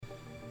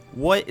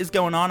What is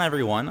going on,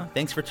 everyone?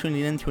 Thanks for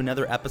tuning in to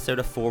another episode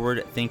of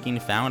Forward Thinking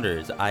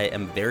Founders. I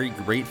am very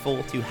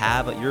grateful to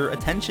have your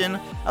attention,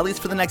 at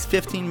least for the next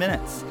 15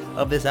 minutes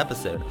of this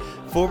episode.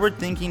 Forward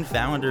Thinking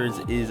Founders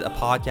is a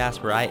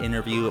podcast where I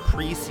interview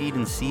pre-seed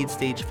and seed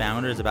stage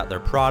founders about their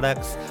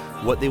products,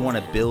 what they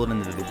want to build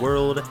into the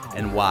world,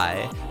 and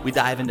why. We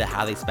dive into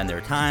how they spend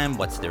their time,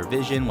 what's their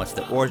vision, what's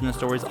the origin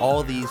stories,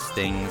 all these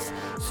things,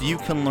 so you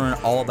can learn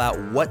all about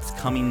what's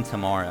coming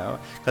tomorrow.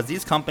 Because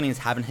these companies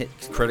haven't hit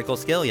critical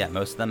scale yet.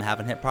 Most of them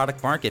haven't hit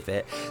product market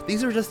fit.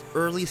 These are just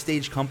early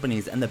stage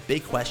companies, and the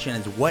big question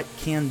is, what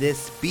can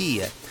this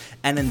be?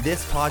 And in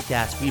this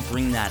podcast, we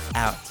bring that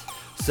out.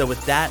 So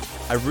with that,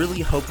 I really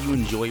hope you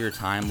enjoy your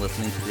time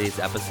listening to today's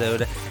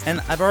episode.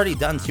 And I've already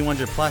done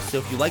 200 plus, so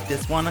if you like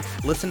this one,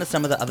 listen to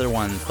some of the other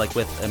ones, like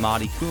with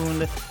Imadi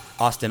Kund,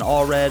 Austin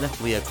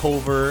Allred, Leah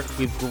Culver.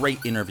 We have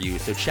great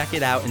interviews, so check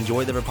it out,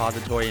 enjoy the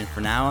repository, and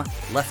for now,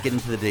 let's get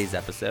into today's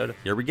episode.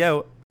 Here we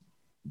go.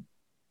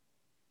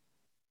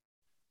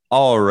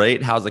 All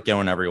right, how's it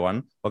going,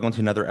 everyone? Welcome to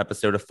another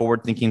episode of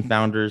Forward Thinking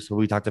Founders, where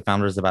we talk to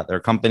founders about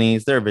their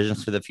companies, their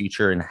visions for the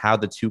future, and how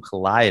the two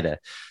collide.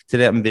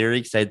 Today, I'm very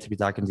excited to be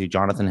talking to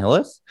Jonathan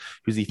Hillis,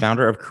 who's the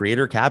founder of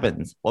Creator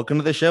Cabins. Welcome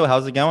to the show.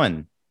 How's it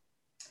going?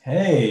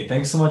 Hey,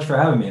 thanks so much for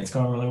having me. It's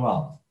going really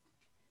well.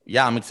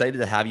 Yeah, I'm excited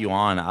to have you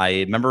on. I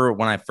remember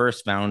when I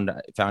first found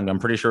I'm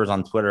pretty sure it was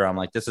on Twitter. I'm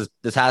like, this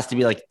has to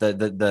be like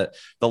the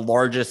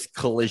largest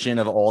collision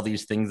of all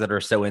these things that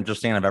are so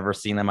interesting I've ever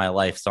seen in my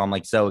life. So I'm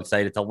like so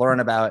excited to learn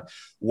about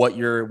what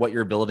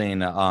you're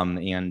building.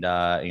 And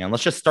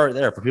let's just start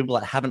there. For people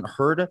that haven't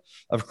heard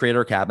of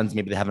Creator Cabins,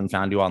 maybe they haven't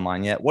found you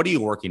online yet. What are you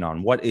working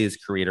on? What is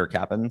Creator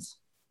Cabins?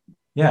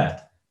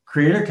 Yeah,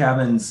 Creator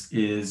Cabins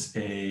is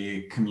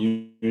a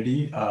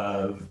community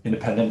of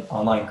independent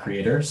online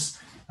creators.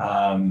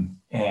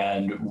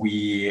 And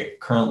we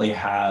currently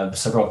have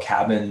several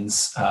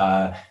cabins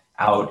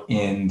out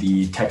in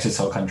the Texas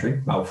Hill Country,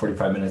 about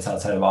 45 minutes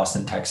outside of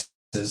Austin,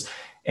 Texas.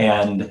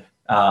 And,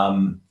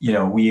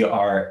 we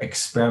are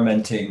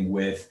experimenting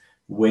with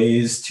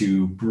ways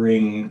to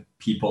bring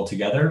people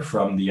together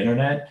from the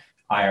internet,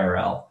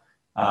 IRL.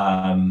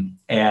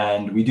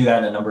 And we do that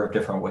in a number of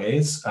different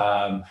ways.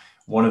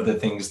 One of the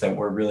things that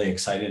we're really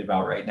excited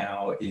about right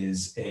now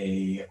is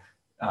a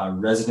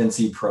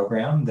residency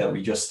program that we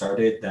just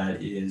started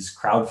that is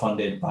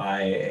crowdfunded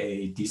by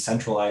a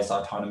decentralized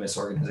autonomous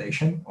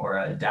organization, or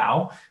a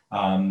DAO,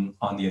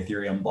 on the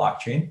Ethereum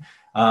blockchain.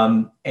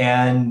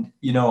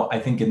 I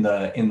think in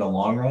the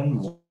long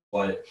run,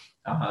 what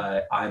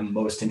I'm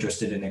most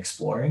interested in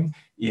exploring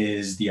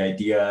is the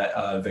idea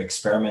of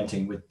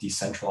experimenting with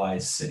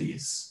decentralized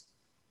cities.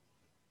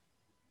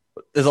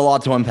 There's a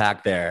lot to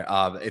unpack there.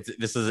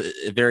 This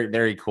is very,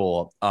 very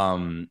cool.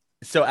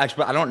 So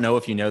actually, I don't know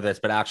if you know this,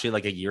 but actually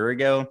like a year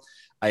ago,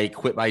 I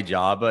quit my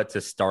job to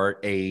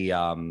start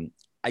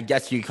I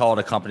guess you call it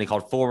a company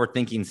called Forward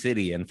Thinking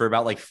City. And for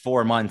about like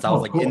 4 months, I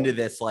was like into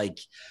this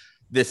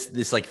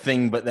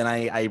thing. But then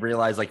I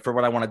realized, like, for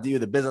what I want to do,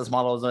 the business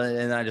models,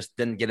 and I just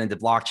didn't get into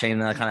blockchain,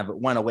 and I kind of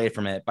went away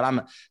from it. But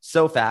I'm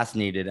so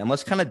fascinated. And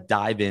let's kind of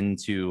dive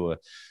into,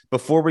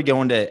 before we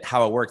go into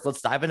how it works,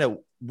 let's dive into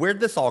where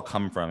did this all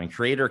come from. And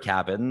Creator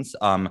Cabins,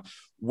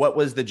 what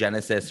was the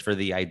genesis for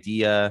the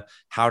idea,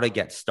 how to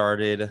get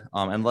started,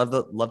 and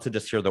love to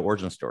just hear the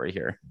origin story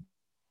here.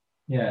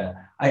 Yeah,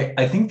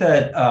 I think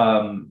that,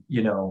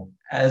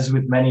 as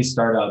with many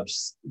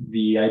startups,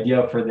 the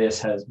idea for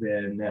this has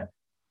been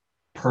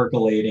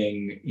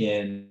percolating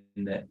in,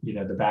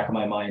 the back of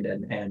my mind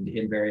and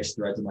in various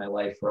threads of my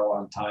life for a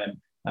long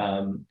time.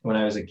 When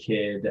I was a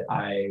kid,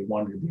 I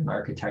wanted to be an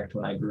architect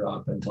when I grew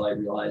up, until I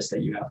realized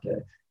that you have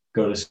to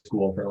go to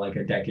school for like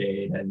a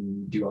decade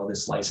and do all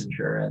this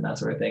licensure and that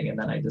sort of thing. And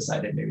then I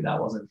decided maybe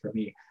that wasn't for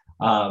me.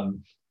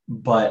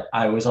 But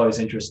I was always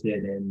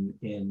interested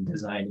in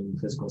designing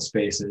physical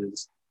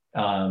spaces.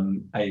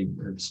 I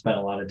have spent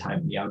a lot of time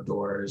in the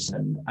outdoors,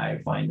 and I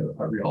find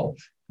a real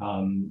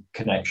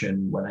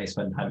connection when I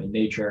spend time in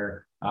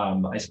nature.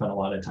 I spent a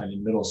lot of time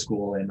in middle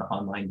school in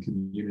online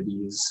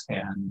communities,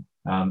 and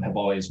have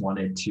always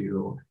wanted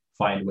to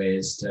find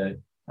ways to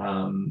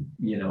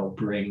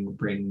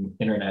bring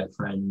internet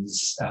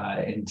friends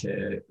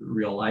into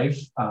real life.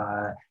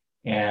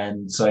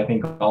 And so I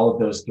think all of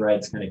those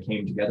threads kind of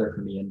came together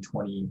for me in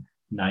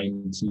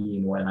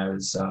 2019 when I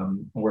was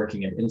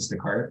working at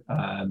Instacart,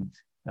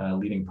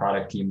 leading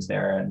product teams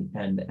there, and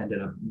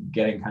ended up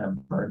getting kind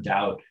of burnt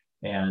out.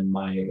 And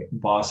my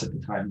boss at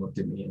the time looked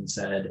at me and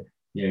said,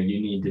 you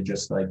need to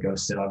just like go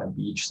sit on a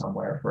beach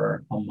somewhere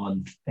for a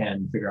month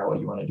and figure out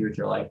what you want to do with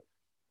your life.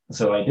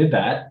 So I did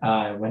that.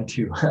 I went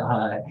to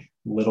a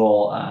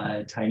little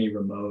tiny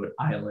remote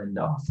island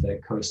off the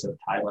coast of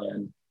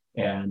Thailand,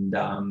 and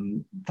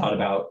thought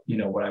about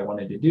what I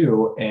wanted to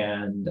do,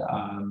 and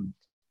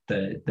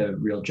the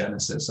real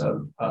genesis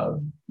of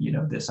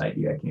this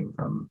idea came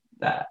from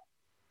that.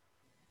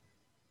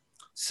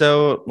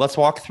 So let's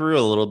walk through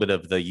a little bit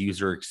of the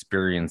user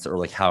experience, or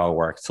like how it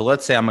works. So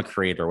let's say I'm a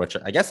creator, which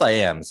I guess I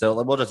am. So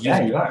we'll just use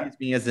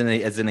me as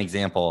an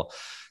example.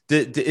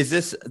 Is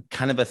this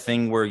kind of a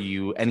thing where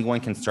anyone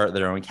can start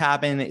their own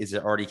cabin? Is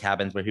it already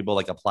cabins where people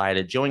like apply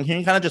to join? Can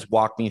you kind of just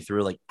walk me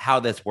through like how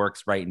this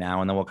works right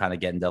now, and then we'll kind of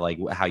get into like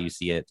how you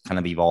see it kind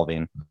of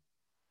evolving?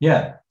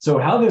 Yeah. So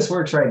how this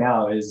works right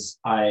now is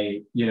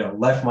I,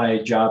 left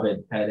my job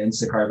at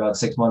Instacart about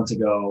 6 months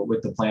ago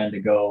with the plan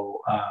to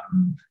go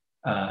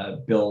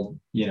build,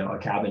 a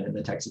cabin in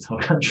the Texas Hill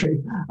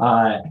Country.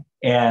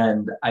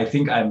 And I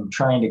think I'm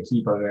trying to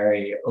keep a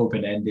very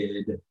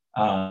open-ended,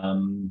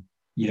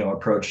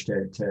 approach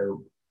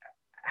to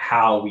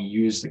how we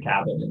use the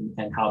cabin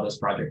and how this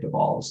project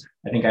evolves.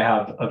 I think I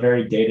have a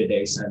very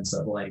day-to-day sense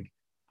of like,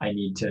 I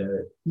need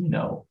to,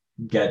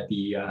 get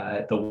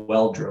the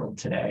well drilled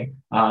today.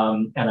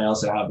 And I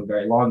also have a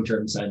very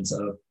long-term sense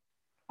of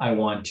I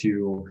want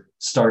to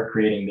start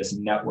creating this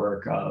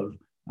network of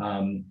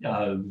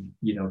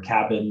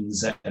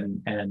cabins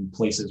and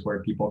places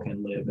where people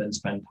can live and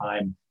spend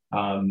time,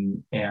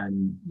 and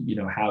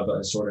have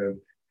a sort of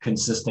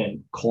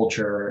consistent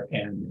culture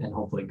and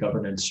hopefully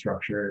governance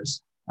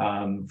structures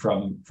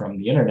from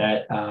the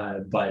internet,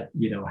 but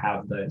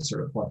have the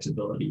sort of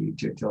flexibility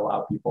to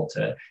allow people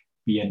to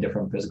be in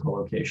different physical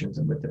locations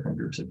and with different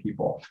groups of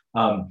people.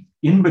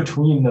 In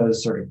between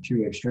those sort of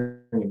two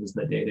extremes,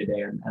 the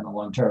day-to-day and the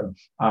long-term,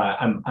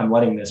 I'm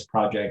letting this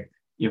project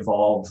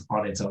evolve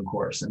on its own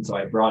course. And so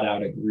I brought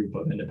out a group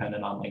of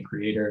independent online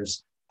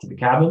creators to the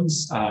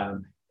cabins.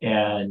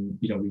 And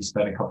we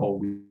spent a couple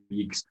of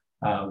weeks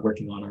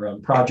working on our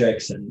own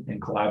projects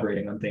and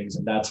collaborating on things.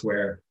 And that's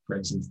where, for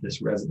instance,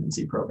 this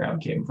residency program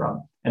came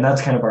from. And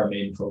that's kind of our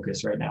main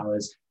focus right now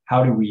is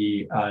how do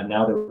we,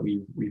 now that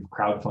we've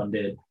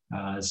crowdfunded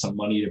some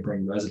money to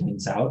bring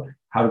residents out,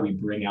 how do we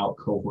bring out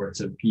cohorts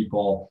of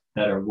people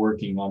that are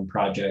working on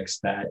projects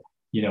that,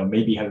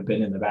 maybe have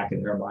been in the back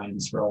of their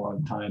minds for a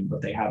long time,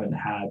 but they haven't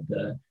had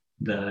the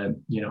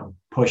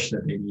push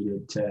that they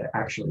needed to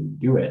actually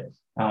do it.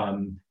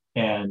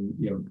 And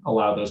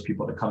allow those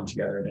people to come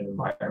together in an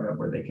environment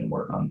where they can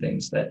work on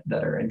things that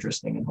are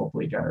interesting and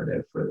hopefully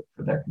generative for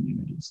their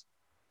communities.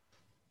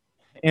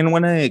 And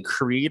when a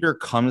creator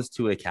comes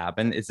to a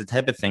cabin, it's the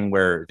type of thing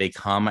where they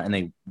come and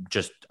they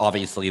just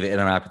obviously they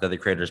interact with other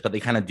creators, but they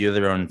kind of do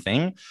their own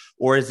thing,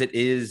 or is it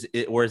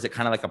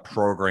kind of like a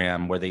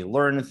program where they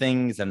learn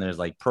things and there's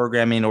like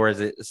programming, or is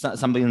it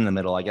something in the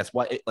middle? I guess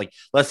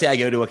let's say I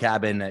go to a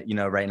cabin,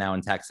 right now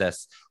in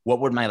Texas,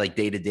 what would my like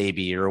day to day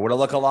be, or would it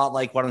look a lot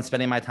like what I'm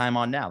spending my time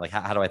on now? Like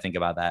how do I think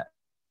about that?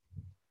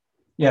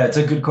 Yeah, it's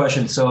a good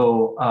question.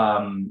 So,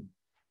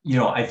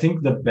 I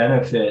think the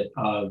benefit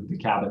of the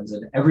cabins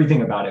and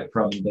everything about it,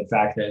 from the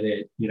fact that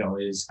it,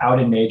 is out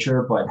in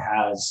nature, but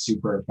has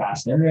super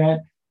fast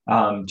internet,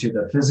 to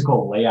the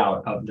physical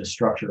layout of the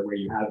structure where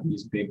you have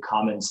these big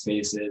common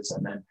spaces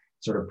and then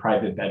sort of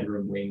private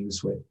bedroom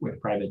wings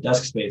with private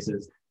desk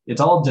spaces.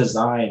 It's all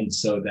designed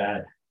so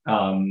that,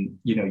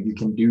 you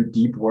can do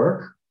deep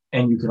work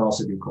and you can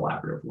also do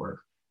collaborative work.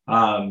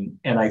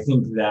 And I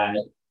think that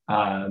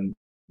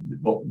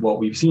what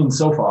we've seen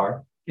so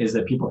far is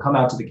that people come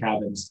out to the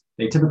cabins,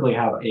 they typically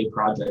have a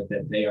project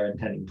that they are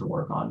intending to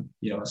work on,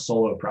 a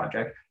solo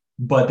project.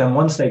 But then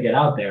once they get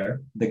out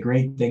there, the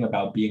great thing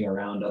about being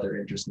around other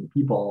interesting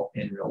people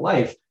in real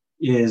life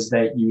is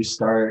that you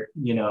start,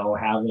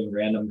 having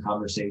random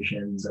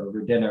conversations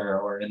over dinner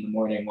or in the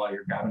morning while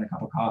you're grabbing a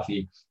cup of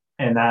coffee.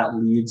 And that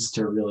leads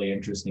to really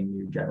interesting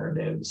new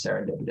generative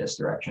serendipitous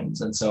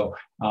directions. And so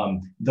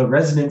the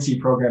residency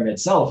program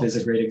itself is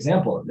a great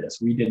example of this.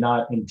 We did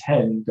not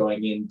intend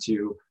going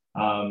into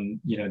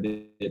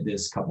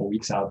this couple of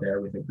weeks out there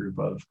with a group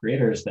of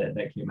creators that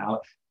came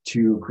out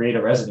to create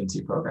a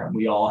residency program.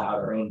 We all had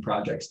our own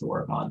projects to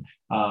work on.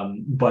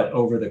 But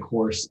over the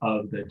course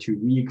of the 2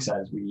 weeks,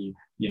 as we,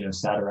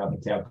 sat around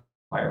the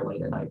campfire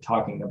late at night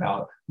talking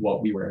about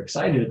what we were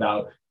excited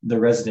about, the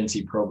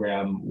residency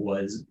program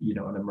was,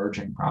 an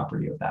emerging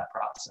property of that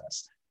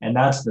process. And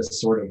that's the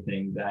sort of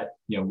thing that,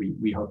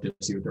 we hope to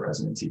see with the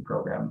residency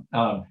program.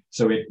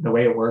 So the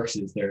way it works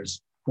is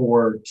there's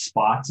 4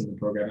 spots in the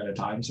program at a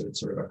time. So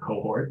it's sort of a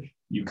cohort.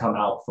 You come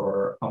out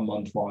for a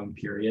month-long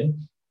period.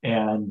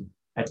 And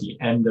at the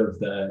end of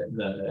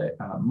the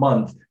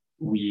month,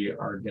 we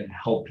are going to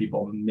help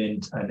people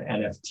mint an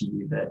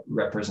NFT that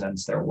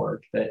represents their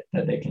work that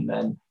they can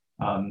then,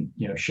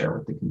 share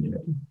with the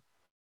community.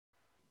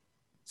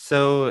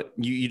 So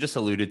you just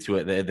alluded to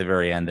it at the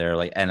very end there,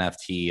 like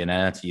NFT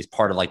is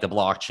part of like the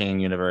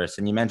blockchain universe.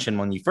 And you mentioned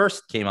when you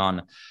first came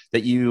on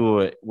that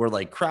you were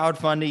like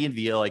crowdfunding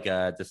via like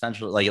a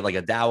decentralized, like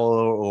a DAO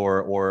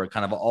or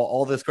kind of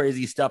all this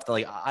crazy stuff that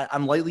like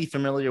I'm lightly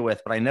familiar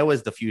with, but I know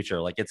is the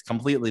future. Like it's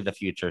completely the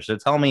future. So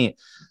tell me,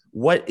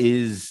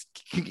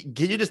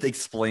 can you just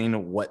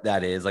explain what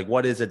that is? Like,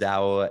 what is a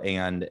DAO,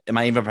 and am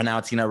I even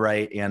pronouncing it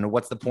right? And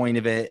what's the point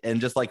of it?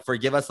 And just like,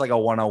 give us like a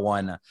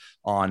 101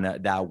 on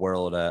that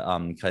world,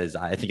 because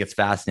I think it's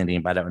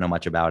fascinating, but I don't know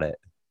much about it.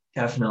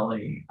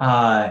 Definitely.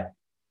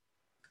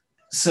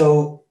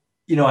 So,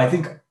 I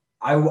think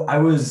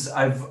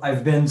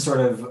I've been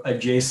sort of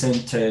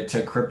adjacent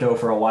to crypto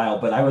for a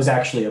while, but I was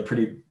actually a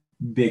pretty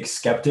big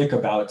skeptic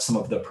about some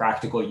of the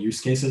practical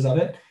use cases of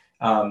it.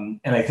 And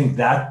I think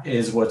that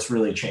is what's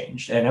really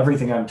changed. And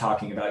everything I'm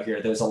talking about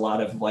here, there's a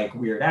lot of like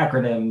weird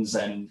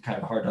acronyms and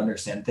kind of hard to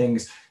understand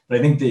things. But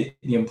I think the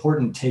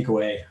important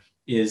takeaway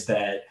is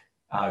that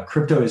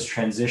crypto is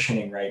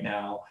transitioning right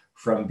now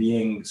from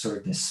being sort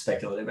of this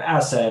speculative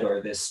asset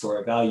or this store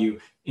of value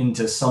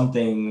into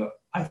something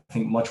I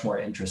think much more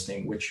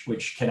interesting,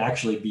 which can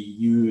actually be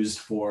used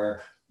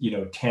for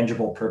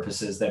tangible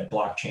purposes that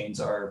blockchains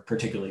are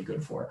particularly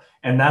good for.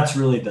 And that's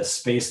really the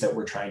space that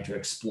we're trying to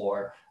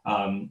explore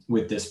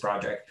with this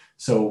project.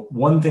 So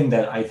one thing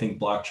that I think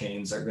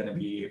blockchains are going to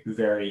be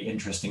very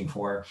interesting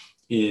for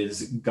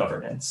is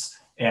governance.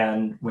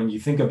 And when you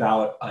think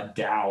about a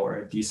DAO or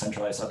a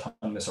decentralized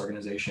autonomous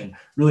organization,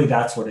 really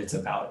that's what it's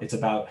about. It's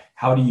about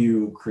how do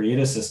you create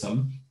a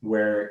system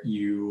where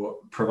you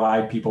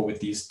provide people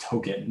with these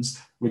tokens,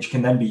 which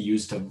can then be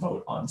used to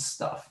vote on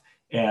stuff.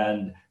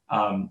 And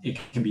it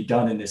can be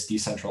done in this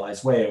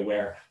decentralized way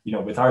where,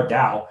 with our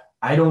DAO,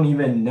 I don't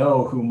even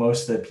know who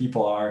most of the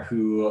people are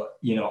who,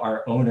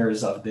 are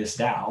owners of this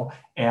DAO.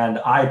 And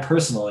I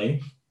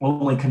personally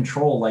only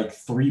control like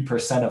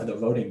 3% of the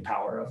voting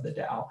power of the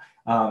DAO.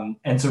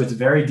 And so it's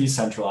very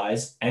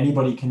decentralized.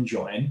 Anybody can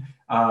join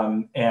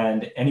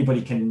and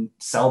anybody can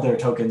sell their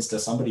tokens to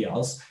somebody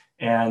else.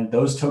 And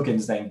those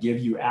tokens then give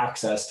you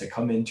access to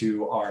come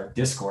into our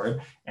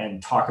Discord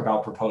and talk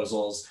about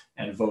proposals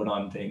and vote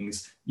on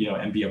things,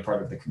 and be a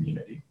part of the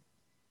community.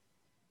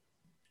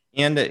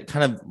 And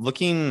kind of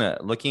looking,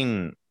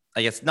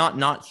 I guess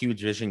not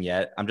huge vision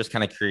yet. I'm just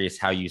kind of curious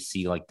how you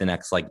see like the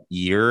next like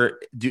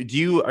year.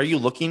 Are you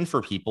looking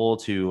for people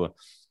to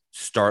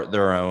start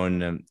their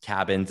own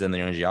cabins and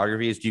their own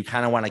geographies? Do you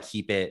kind of want to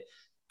keep it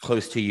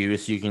close to you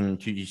so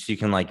you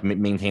can like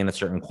maintain a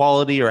certain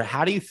quality, or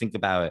how do you think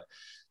about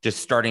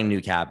just starting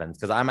new cabins?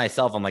 Because I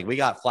myself, I'm like, we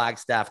got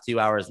Flagstaff 2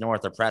 hours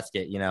north of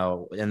Prescott,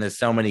 and there's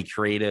so many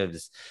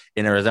creatives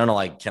in Arizona.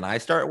 Like, can I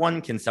start one?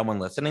 Can someone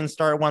listening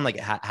start one? Like,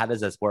 how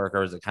does this work,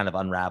 or is it kind of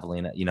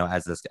unraveling,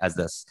 as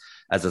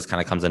this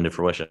kind of comes into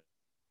fruition?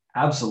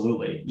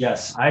 Absolutely.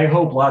 Yes. I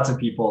hope lots of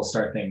people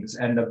start things.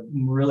 And the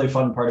really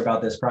fun part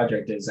about this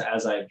project is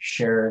as I've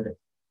shared,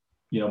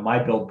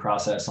 my build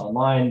process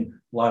online,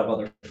 a lot of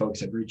other folks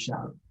have reached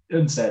out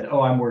and said,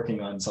 oh, I'm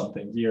working on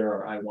something here,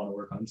 or I want to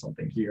work on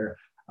something here.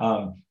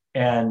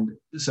 And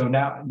so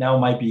now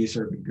might be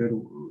sort of a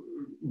good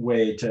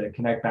way to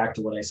connect back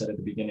to what I said at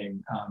the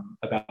beginning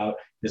about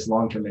this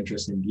long-term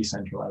interest in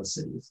decentralized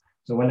cities.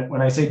 So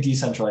when I say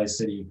decentralized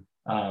city,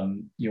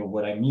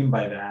 what I mean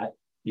by that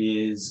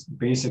is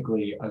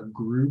basically a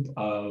group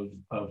of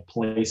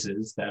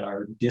places that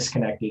are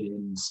disconnected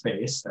in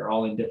space. They're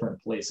all in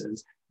different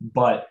places,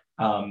 but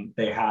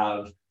they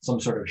have some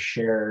sort of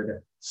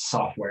shared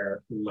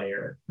software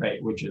layer,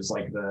 right? Which is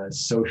like the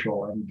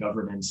social and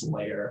governance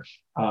layer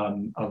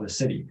of a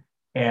city.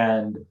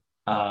 And,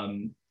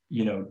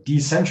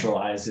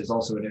 decentralized is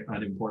also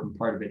an important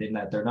part of it in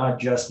that they're not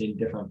just in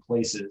different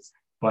places,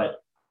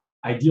 but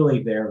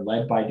ideally they're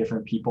led by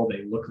different people.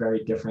 They look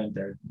very different.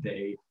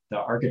 The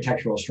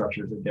architectural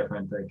structures are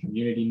different. The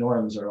community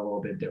norms are a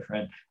little bit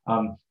different.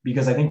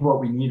 Because I think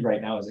what we need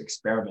right now is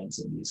experiments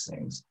in these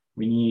things.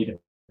 We need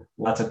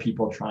lots of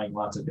people trying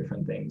lots of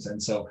different things.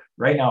 And so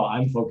right now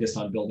I'm focused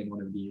on building one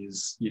of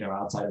these,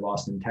 outside of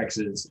Austin,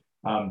 Texas.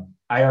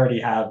 I already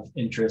have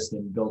interest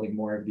in building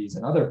more of these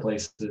in other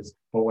places,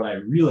 but what I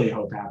really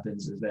hope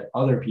happens is that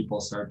other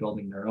people start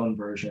building their own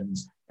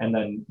versions, and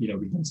then,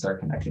 we can start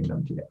connecting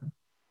them together.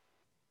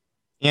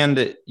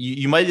 And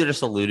you might have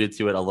just alluded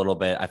to it a little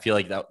bit. I feel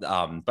like that,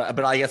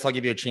 but I guess I'll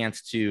give you a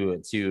chance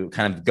to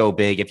kind of go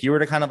big. If you were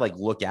to kind of like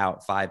look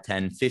out 5,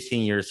 10,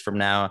 15 years from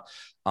now,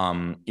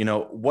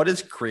 what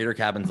does Creator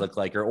Cabins look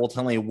like? Or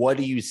ultimately, what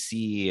do you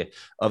see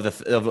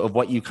of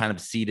what you kind of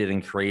seeded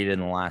and created in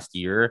the last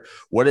year?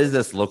 What does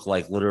this look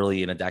like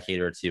literally in a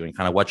decade or two, and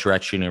kind of what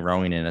direction you're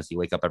rowing in as you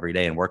wake up every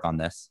day and work on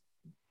this?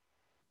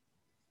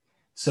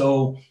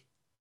 So,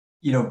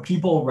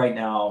 people right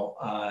now,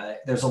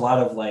 there's a lot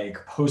of like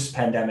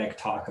post-pandemic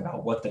talk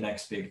about what the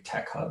next big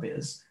tech hub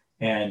is.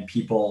 And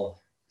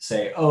people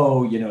say,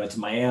 oh, it's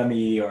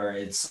Miami, or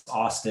it's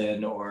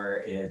Austin,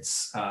 or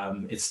it's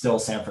still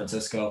San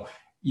Francisco.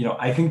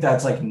 I think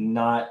that's like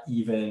not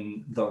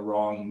even the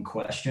wrong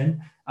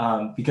question,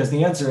 because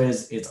the answer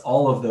is it's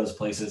all of those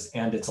places,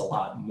 and it's a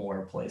lot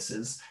more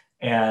places.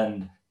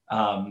 And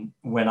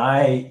when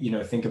I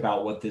think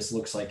about what this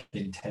looks like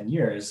in 10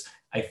 years,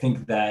 I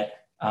think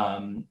that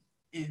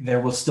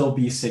there will still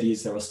be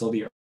cities, there will still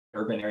be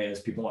urban areas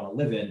people want to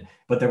live in,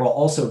 but there will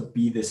also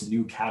be this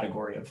new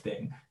category of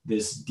thing,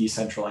 this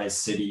decentralized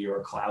city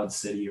or cloud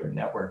city or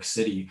network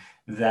city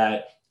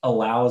that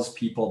allows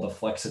people the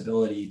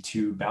flexibility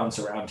to bounce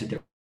around to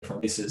different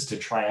places, to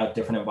try out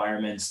different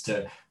environments,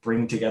 to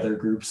bring together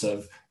groups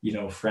of,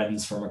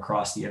 friends from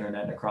across the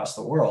internet and across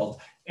the world.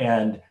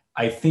 And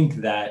I think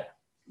that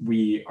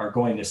we are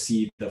going to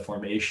see the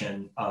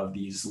formation of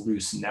these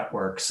loose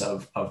networks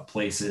of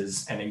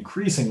places. And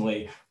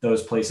increasingly,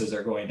 those places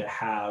are going to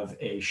have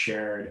a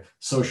shared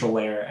social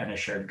layer and a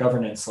shared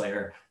governance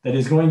layer that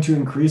is going to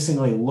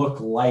increasingly look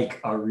like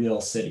a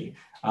real city.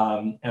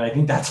 And I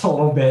think that's a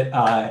little bit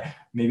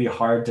maybe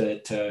hard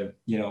to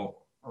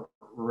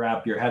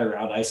wrap your head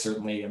around. I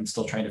certainly am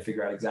still trying to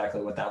figure out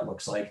exactly what that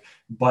looks like.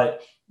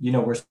 But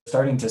we're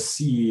starting to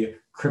see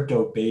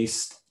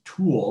crypto-based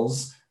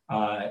tools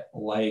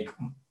like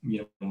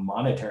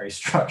monetary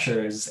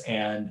structures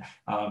and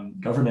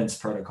governance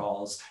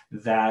protocols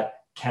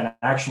that can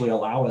actually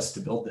allow us to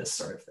build this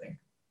sort of thing.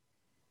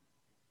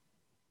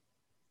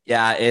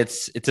 Yeah,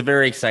 it's a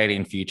very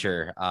exciting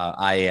future.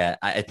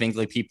 I think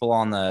like people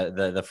on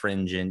the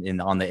fringe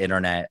and on the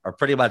internet are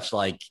pretty much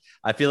like,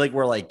 I feel like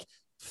we're like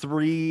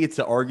 3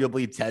 to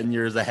arguably 10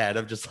 years ahead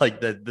of just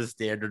like the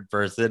standard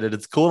person. And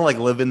it's cool to like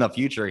live in the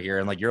future here.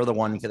 And like, you're the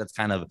one that's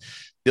kind of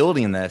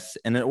building this.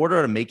 And in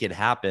order to make it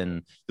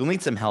happen, you'll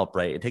need some help,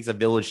 right? It takes a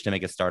village to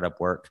make a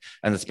startup work,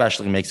 and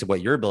especially makes it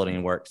what you're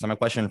building work. So my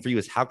question for you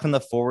is, how can the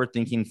forward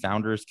thinking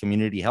founders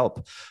community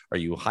help? Are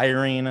you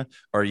hiring?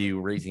 Are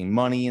you raising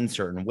money in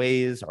certain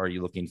ways? Are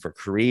you looking for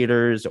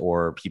creators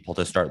or people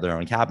to start their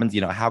own cabins?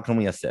 How can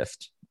we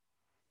assist?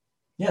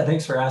 Yeah,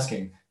 thanks for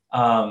asking.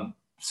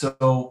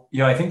 So,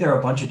 I think there are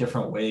a bunch of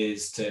different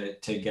ways to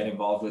get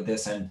involved with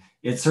this, and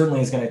it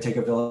certainly is going to take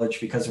a village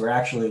because we're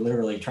actually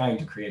literally trying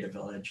to create a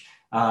village.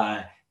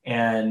 I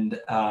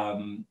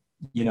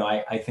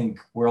think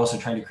we're also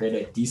trying to create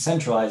a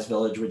decentralized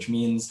village, which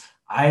means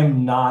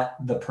I'm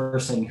not the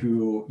person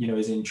who,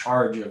 is in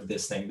charge of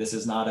this thing. This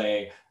is not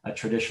a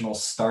traditional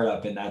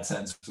startup in that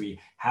sense. We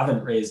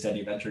haven't raised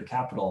any venture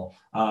capital,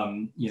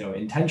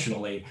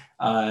 intentionally.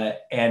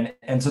 And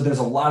so there's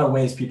a lot of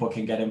ways people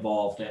can get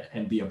involved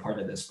and be a part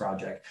of this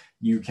project.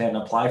 You can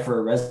apply for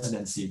a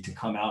residency to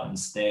come out and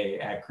stay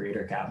at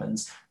Creator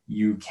Cabins.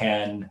 You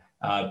can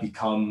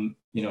become,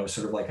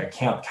 sort of like a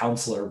camp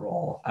counselor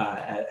role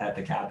at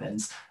the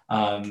cabins.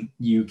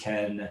 You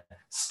can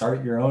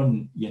start your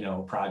own,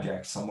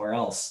 project somewhere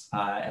else.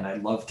 And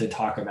I'd love to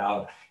talk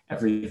about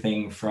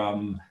everything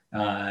from,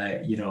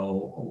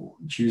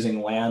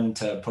 choosing land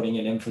to putting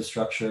in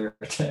infrastructure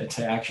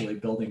to actually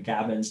building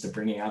cabins to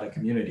bringing out a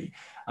community.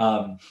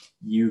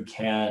 You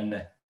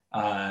can,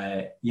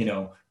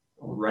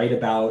 write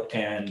about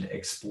and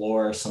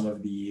explore some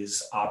of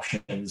these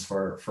options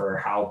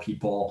for how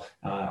people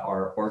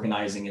are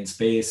organizing in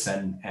space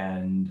and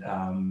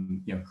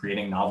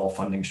creating novel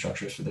funding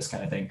structures for this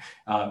kind of thing.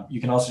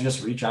 You can also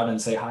just reach out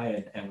and say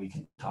hi, and we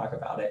can talk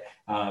about it,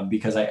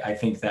 because I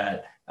think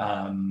that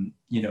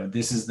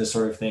this is the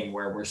sort of thing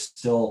where we're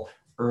still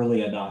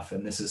early enough,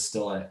 and this is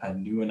still a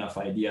new enough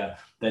idea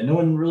that no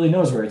one really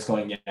knows where it's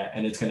going yet,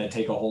 and it's going to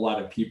take a whole lot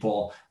of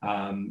people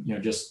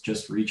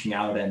just reaching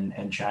out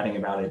and chatting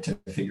about it to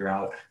figure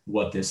out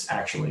what this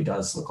actually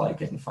does look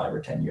like in 5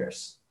 or 10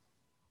 years.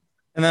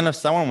 And then if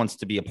someone wants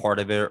to be a part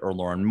of it or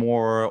learn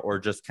more or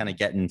just kind of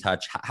get in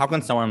touch, how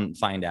can someone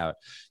find out?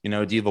 Do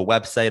you have a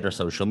website or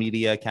social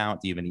media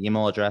account? Do you have an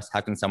email address? How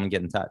can someone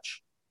get in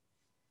touch?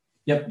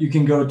 Yep, you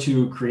can go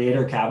to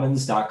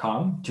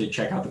creatorcabins.com to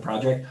check out the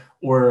project,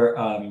 or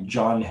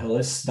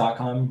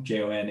johnhillis.com,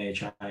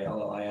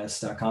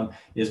 JONHILLIS.com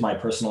is my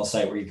personal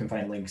site where you can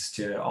find links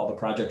to all the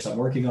projects I'm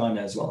working on,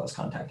 as well as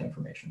contact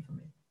information for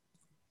me.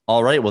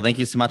 All right. Well, thank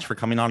you so much for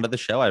coming on to the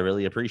show. I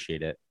really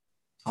appreciate it.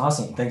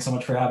 Awesome. Thanks so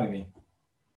much for having me.